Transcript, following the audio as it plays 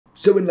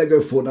So in LEGO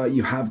Fortnite,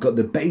 you have got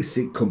the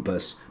basic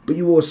compass, but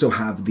you also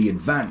have the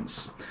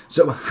advance.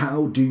 So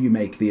how do you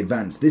make the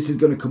advance? This is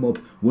going to come up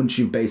once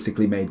you've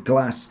basically made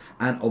glass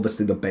and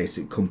obviously the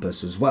basic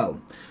compass as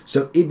well.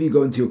 So if you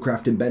go into your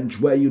crafting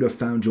bench where you'd have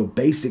found your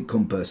basic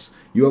compass,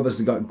 you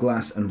obviously got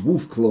glass and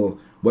wolf claw,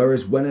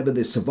 whereas whenever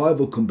the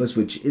survival compass,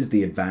 which is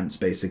the advance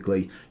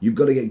basically, you've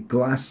got to get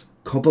glass,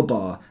 copper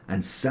bar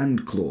and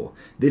sand claw.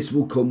 This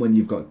will come when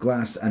you've got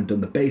glass and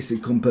done the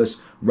basic compass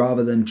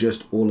rather than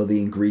just all of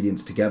the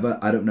ingredients together.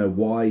 I don't know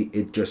why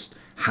it just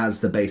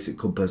has the basic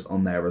compass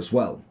on there as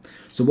well.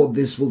 So what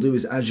this will do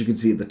is, as you can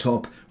see at the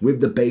top,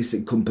 with the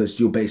basic compass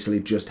you'll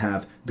basically just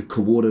have the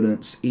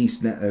coordinates,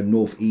 east,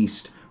 north,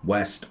 east,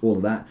 west, all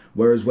of that,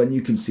 whereas when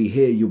you can see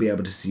here, you'll be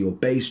able to see your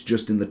base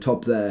just in the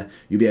top there.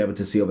 You'll be able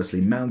to see obviously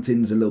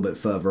mountains a little bit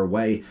further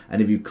away,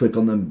 and if you click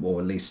on them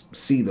or at least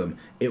see them,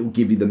 it will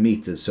give you the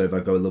meters. So if I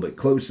go a little bit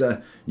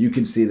closer, you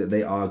can see that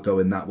they are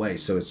going that way,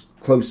 so it's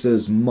close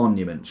as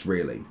monuments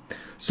really.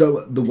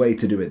 So the way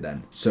to do it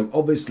then, so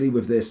obviously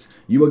with this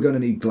you are going to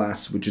need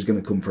glass, which is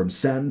going to come from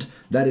sand.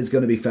 That is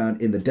going to be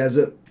found in the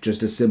desert,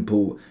 just a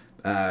simple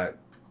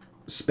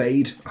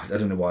spade. I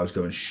don't know why I was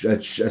going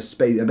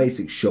a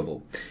basic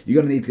shovel.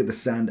 You're going to need to get the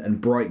sand and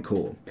bright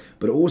core,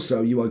 but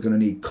also you are going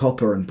to need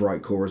copper and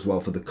bright core as well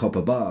for the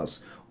copper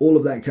bars. All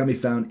of that can be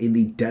found in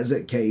the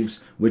desert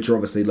caves, which are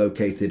obviously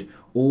located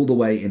all the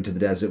way into the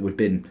desert. We've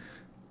been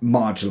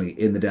marginally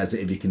in the desert,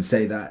 if you can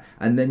say that,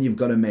 and then you've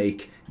got to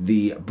make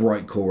the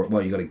bright core.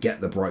 Well, you got to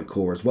get the bright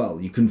core as well.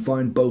 You can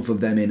find both of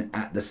them in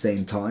at the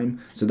same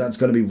time, so that's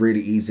going to be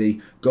really easy.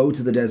 Go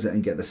to the desert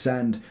and get the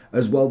sand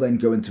as well, then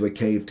go into a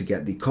cave to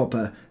get the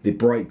copper, the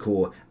bright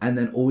core, and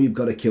then all you've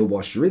got to kill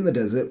whilst you're in the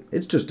desert,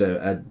 it's just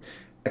a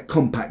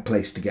compact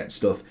place to get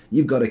stuff.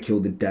 You've got to kill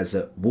the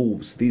desert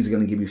wolves. These are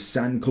going to give you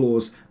sand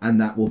claws, and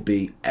that will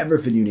be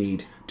everything you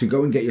need to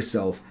go and get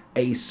yourself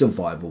a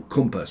survival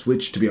compass,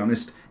 which to be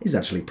honest is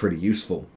actually pretty useful.